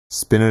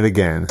Spin it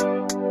again.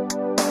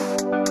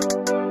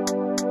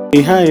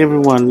 Hey, hi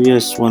everyone.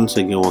 Yes, once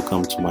again,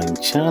 welcome to my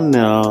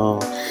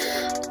channel.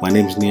 My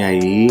name is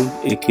Niai,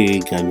 aka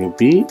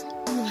W.E.B.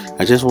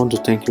 I just want to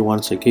thank you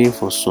once again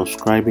for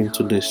subscribing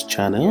to this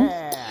channel.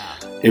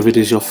 If it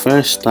is your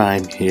first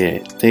time here,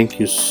 thank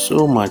you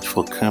so much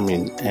for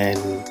coming, and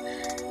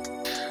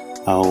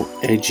I'll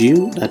urge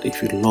you that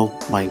if you love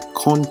my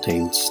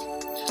contents,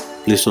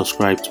 please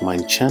subscribe to my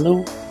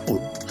channel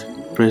and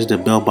press the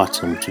bell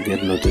button to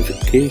get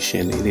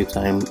notification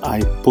anytime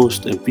I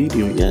post a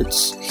video.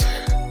 Yes.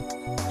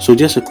 So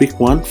just a quick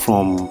one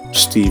from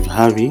Steve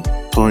Harvey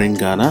touring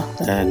Ghana,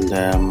 and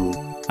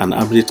an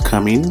update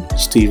coming.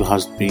 Steve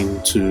has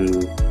been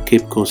to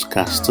Cape Coast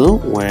Castle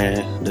where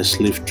the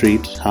slave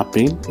trade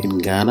happened in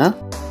Ghana.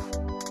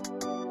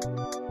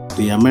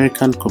 The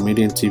American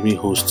comedian TV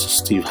host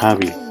Steve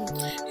Harvey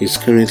is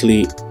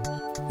currently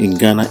in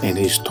Ghana and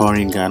he's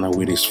touring Ghana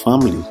with his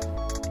family.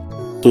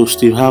 So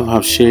Steve Harvey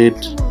have shared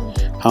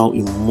how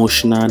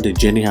emotional the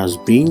journey has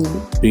been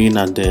being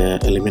at the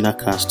Elmina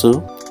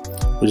Castle,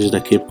 which is the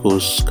Cape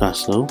Coast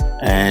Castle,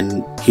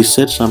 and he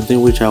said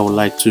something which I would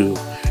like to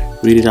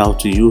read it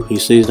out to you. He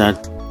says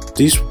that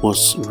this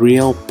was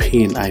real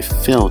pain I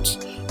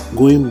felt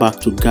going back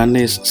to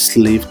Ghana's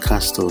slave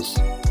castles.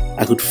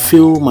 I could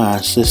feel my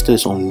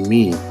ancestors on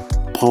me,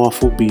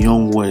 powerful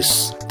beyond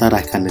words that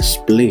I can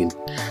explain.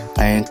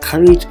 I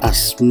encourage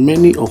as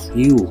many of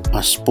you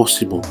as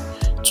possible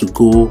to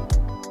go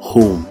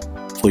home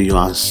for your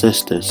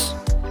ancestors.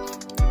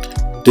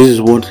 This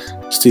is what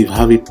Steve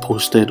Harvey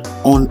posted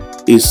on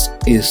his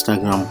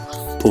Instagram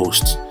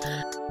post.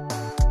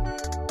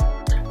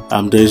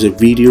 There is a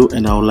video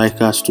and I would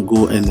like us to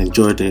go and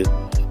enjoy the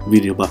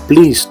video, but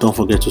please don't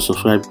forget to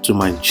subscribe to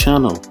my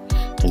channel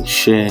and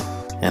share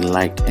and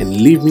like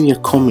and leave me a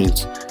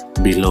comment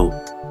below.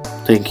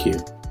 Thank you.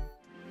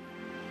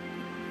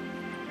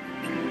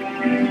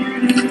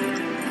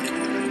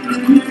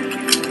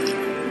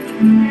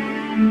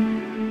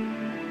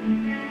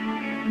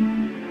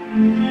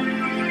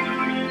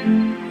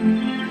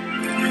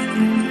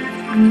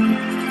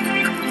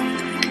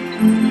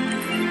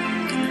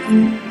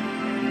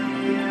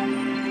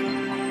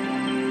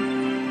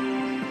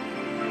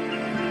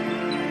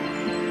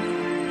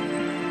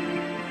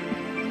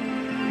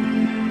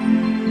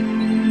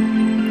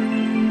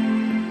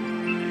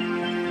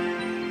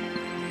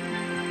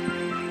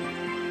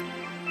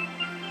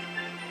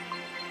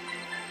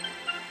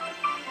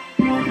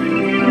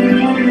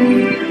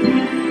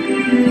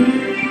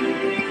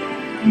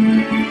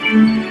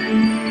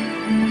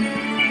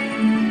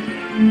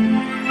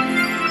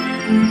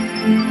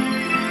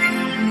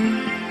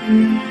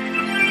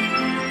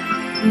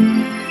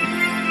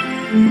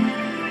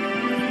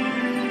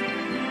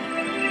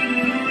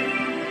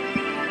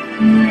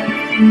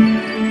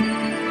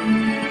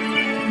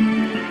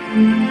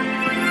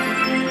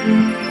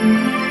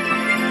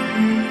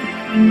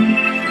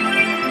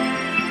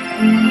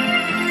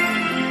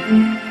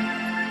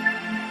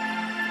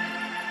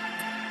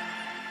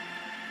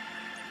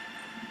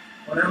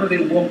 Whenever they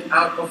walked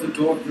out of the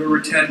door, they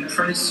returned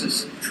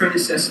princes,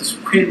 princesses,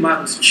 queen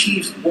mothers,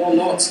 chiefs,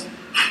 warlords,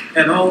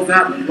 and all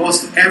that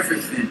lost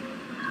everything.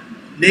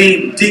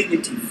 Name,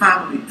 dignity,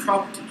 family,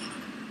 property,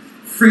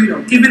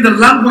 freedom. Even the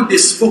language they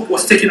spoke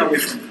was taken away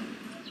from them.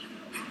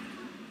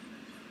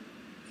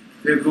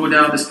 They go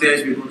down the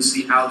stairs, we're going to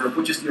see how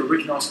which is the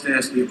original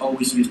stairs they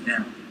always use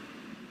now.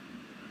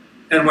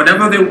 And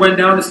whenever they went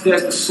down the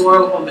stairs, the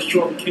soil on the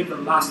shore became the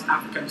last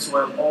African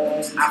soil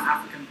all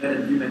African men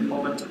and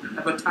women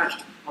ever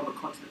touched on the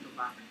continent of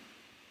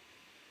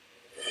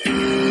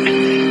Africa.